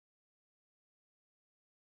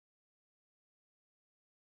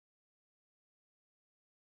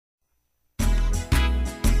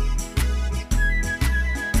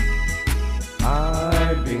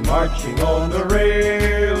marching on the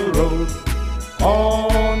railroad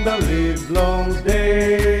on the livelong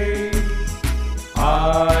day.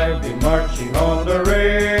 I've been marching on the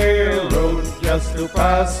railroad just to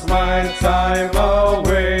pass my time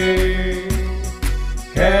away.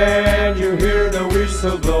 Can you hear the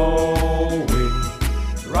whistle blowing?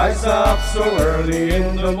 Rise up so early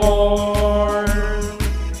in the morn.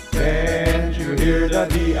 Can't you hear the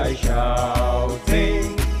DI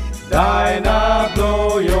shouting? Dinah,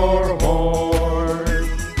 blow your horn.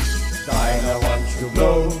 Dinah wants to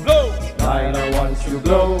blow, blow. Dinah wants to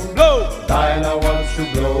blow, blow. Dinah wants to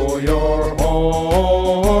blow your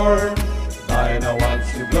horn. Dinah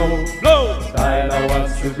wants to blow, blow. Dinah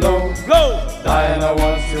wants to blow, blow. Dinah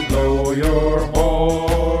wants to blow your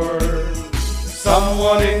horn.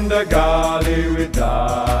 Someone in the galley with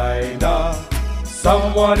Dinah.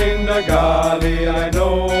 Someone in the galley, I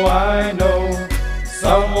know, I know.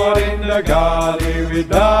 Someone in the galley with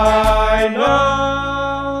Dinah.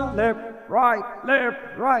 Left,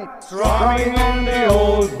 right, Strumming on the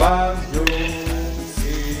old banjo,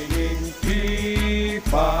 singing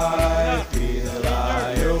fee-fi,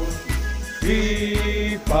 fee-la-yo,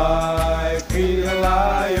 fee-fi,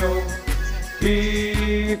 fee-la-yo,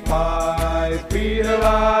 fee-fi,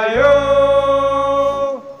 fee-la-yo.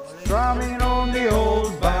 Strumming on the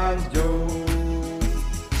old banjo.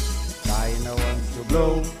 Dinah wants to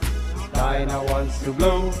blow, Dinah wants to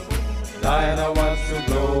blow. Dinah wants to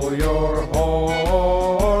blow your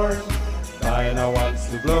horn. Dinah wants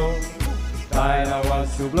to blow. Dinah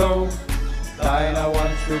wants to blow. Dinah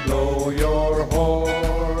wants to blow your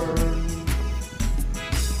horn.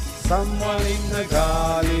 Someone in the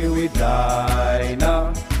galley with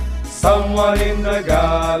Dinah. Someone in the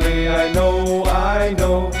galley, I know, I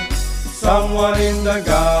know. Someone in the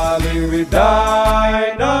galley with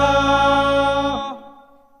Dinah.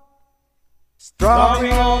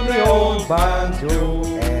 Strumming on the old banjo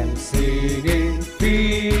and singing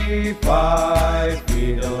fee-fi,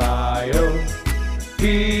 fee-la-yo,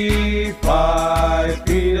 fee-fi,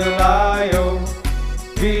 fee-la-yo,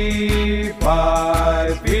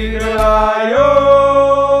 fee-fi, fee-la-yo.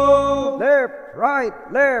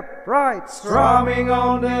 left, right. Strumming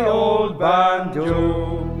on the old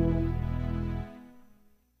banjo.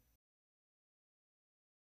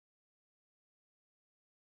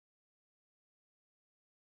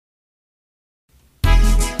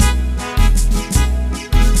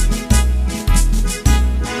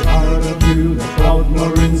 The proud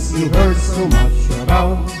Marines you heard so much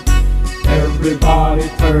about. Everybody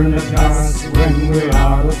turn the gas when we're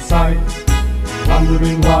out of sight.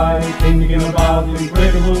 Wondering why, thinking about the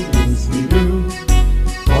incredible things we do.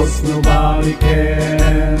 'Cause nobody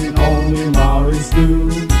can, only Marines do.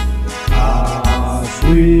 As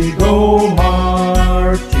we go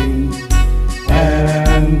marching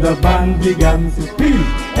and the band began to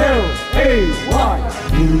P-L-A-Y,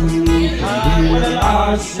 you can hear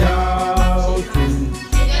us shouting.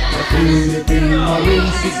 The Philippine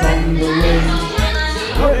Marines is on the way.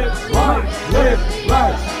 Left,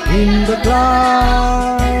 right, in the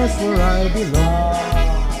class where I belong.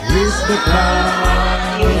 Is the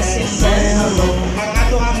class and alone.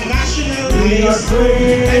 We are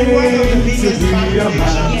trained to be a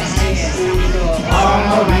man. Our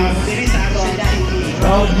Marines,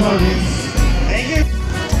 proud Marines.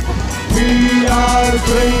 We are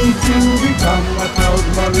trained to become a proud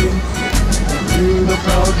Marine. To the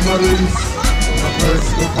proud Marines, the first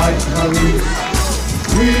to fight Marines.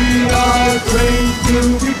 We are trained to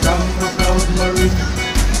become a proud Marine.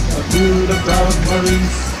 To the proud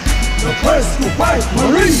Marines, the first to fight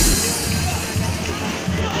Marines.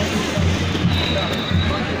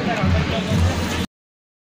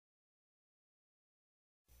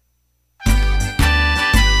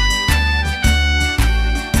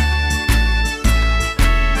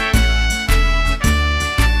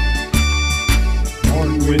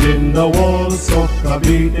 Within the walls of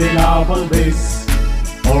Cavite Naval Base,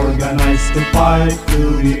 organized to fight to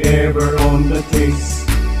be ever on the chase.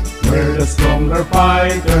 We're the stronger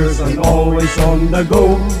fighters and always on the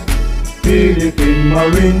go. Philippine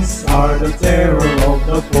Marines are the terror of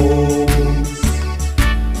the foes.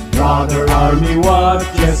 Brother Army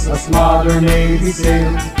watches as Mother Navy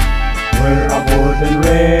sail. We're aboard and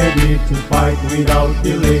ready to fight without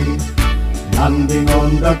delay. Landing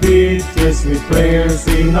on the beaches with prayers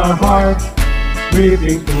in our heart,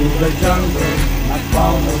 creeping through the jungle, not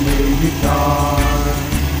found a Navy car.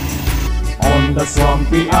 On the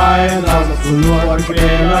swampy islands of Sulu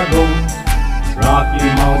Archipelago, rocky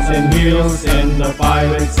mountain hills and the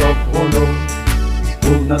pirates of Polo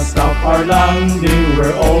could not stop our landing,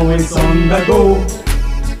 we're always on the go.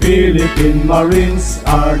 Philippine Marines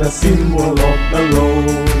are the symbol of the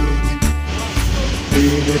road.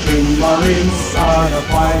 Philippine Marines are the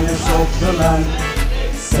finest of the land.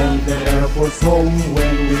 Send the Air Force home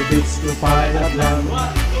when we reach to fight at land.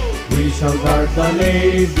 We shall guard the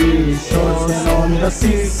Navy, shores and on the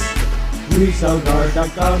seas. We shall guard the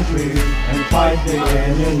country and fight the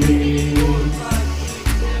enemy.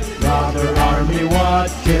 Brother Army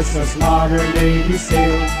watches as Mother Navy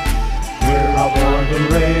sail. We're aboard and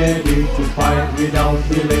ready to fight without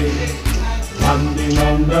delay. Landing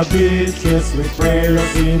on the beaches with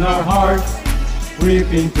prayers in our hearts.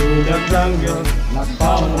 Creeping through the jungle, not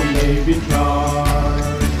found on Navy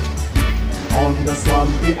guard. On the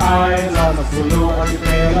swampy island of Sulu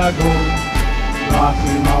Archipelago,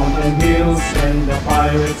 Rocky Mountain Hills and the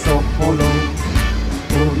pirates of Polo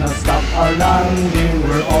could not stop our landing,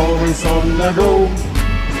 we're always on the go.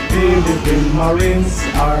 Philippine Marines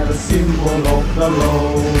are the symbol of the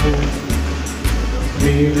road.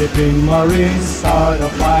 Philippine Marines are the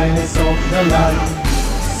finest of the land.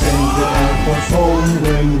 Send the Air Force home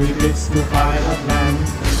when we reach to fight at land.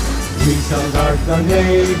 We shall guard the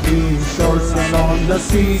Navy, shores and on the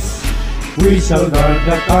seas. We shall guard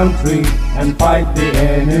the country and fight the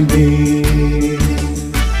enemy.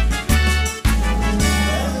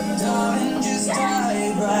 Darling, just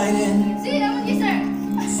dive right in.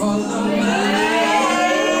 Follow me.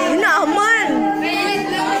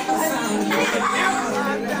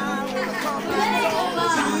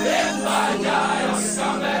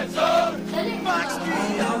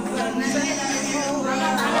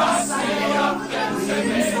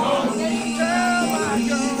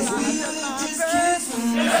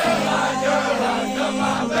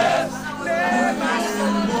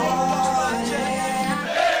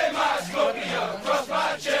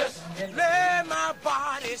 Lay my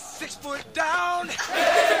body 6 foot down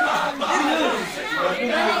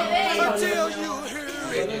until you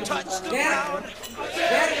hear it touch the ground.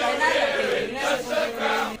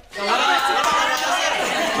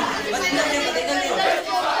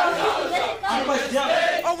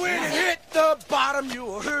 Oh, when it hit the bottom,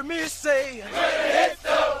 you'll hear me say.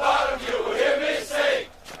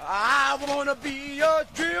 I wanna be a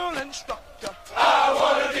drill instructor. I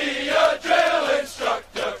wanna be a drill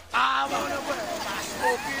instructor. I wanna wear my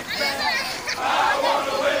smoky band. I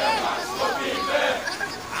wanna wear my smoky band.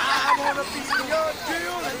 I wanna be a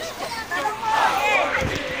drill instructor. I wanna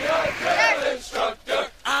be a drill instructor.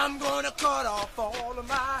 I'm gonna cut off all of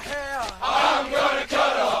my hair. I'm gonna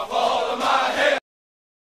cut off all of my hair.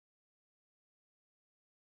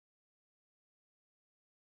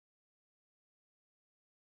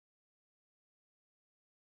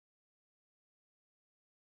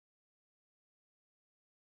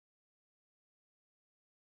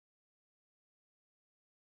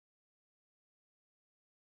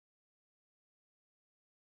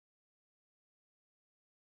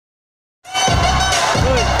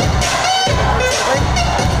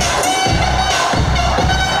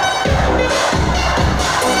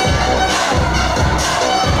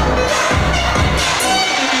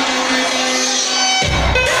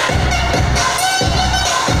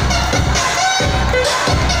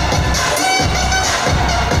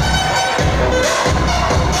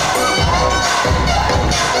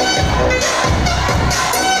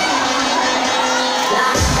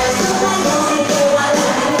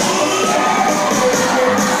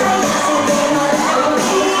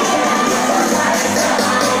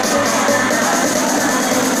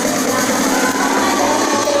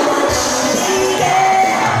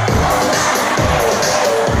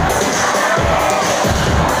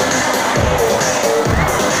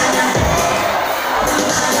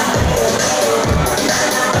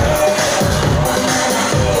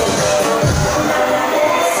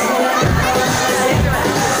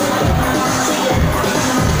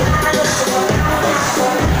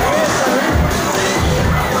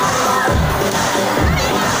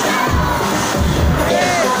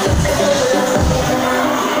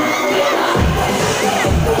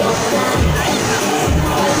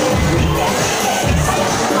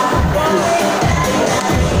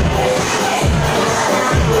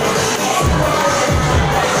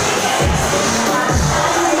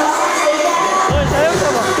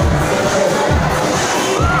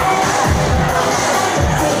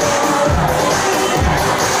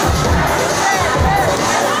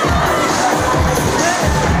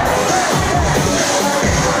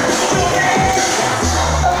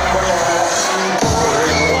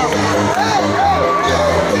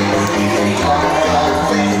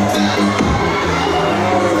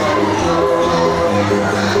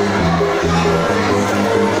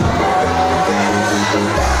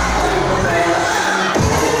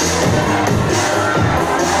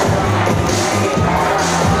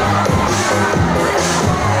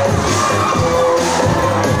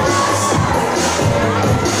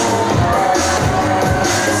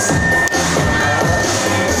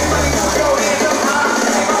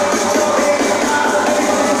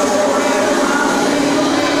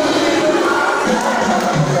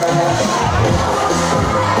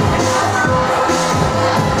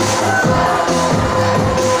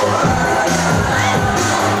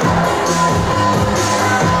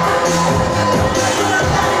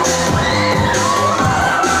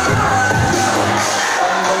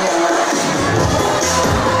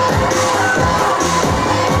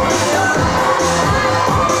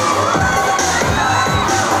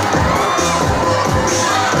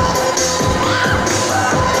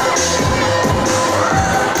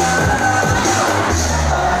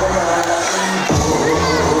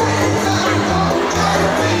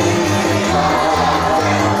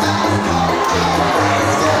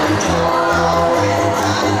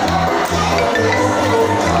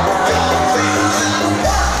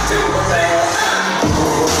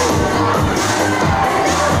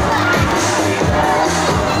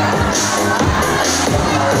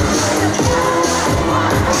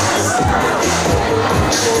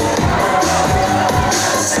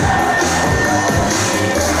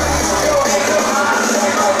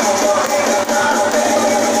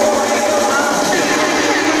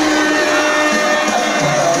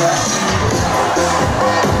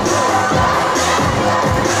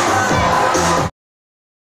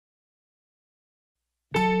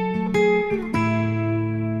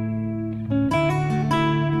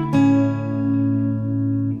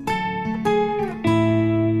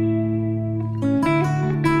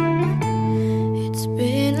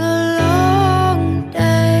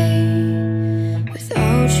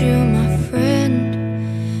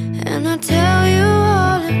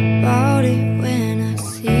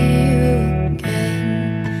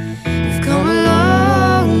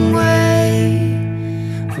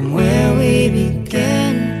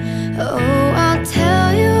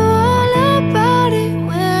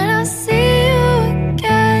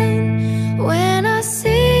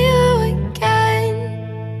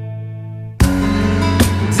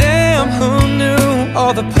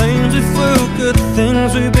 all the planes we flew, good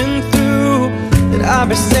things we've been through, that I'll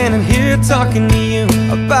be standing here talking to you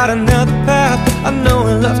about another path. I know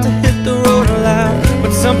I love to hit the road a lot,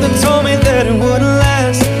 but something told me that it wouldn't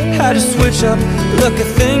last. Had to switch up, look at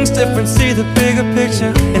things different, see the bigger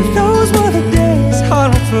picture. And those were the days,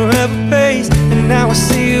 hard one forever pays. And now I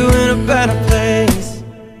see you in a better place.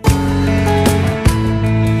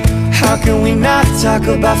 How can we not talk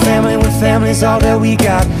about family when family's all that we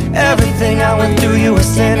got? Everything I went through, you were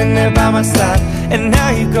standing there by my side. And now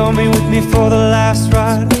you're gonna be with me for the last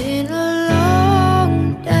ride.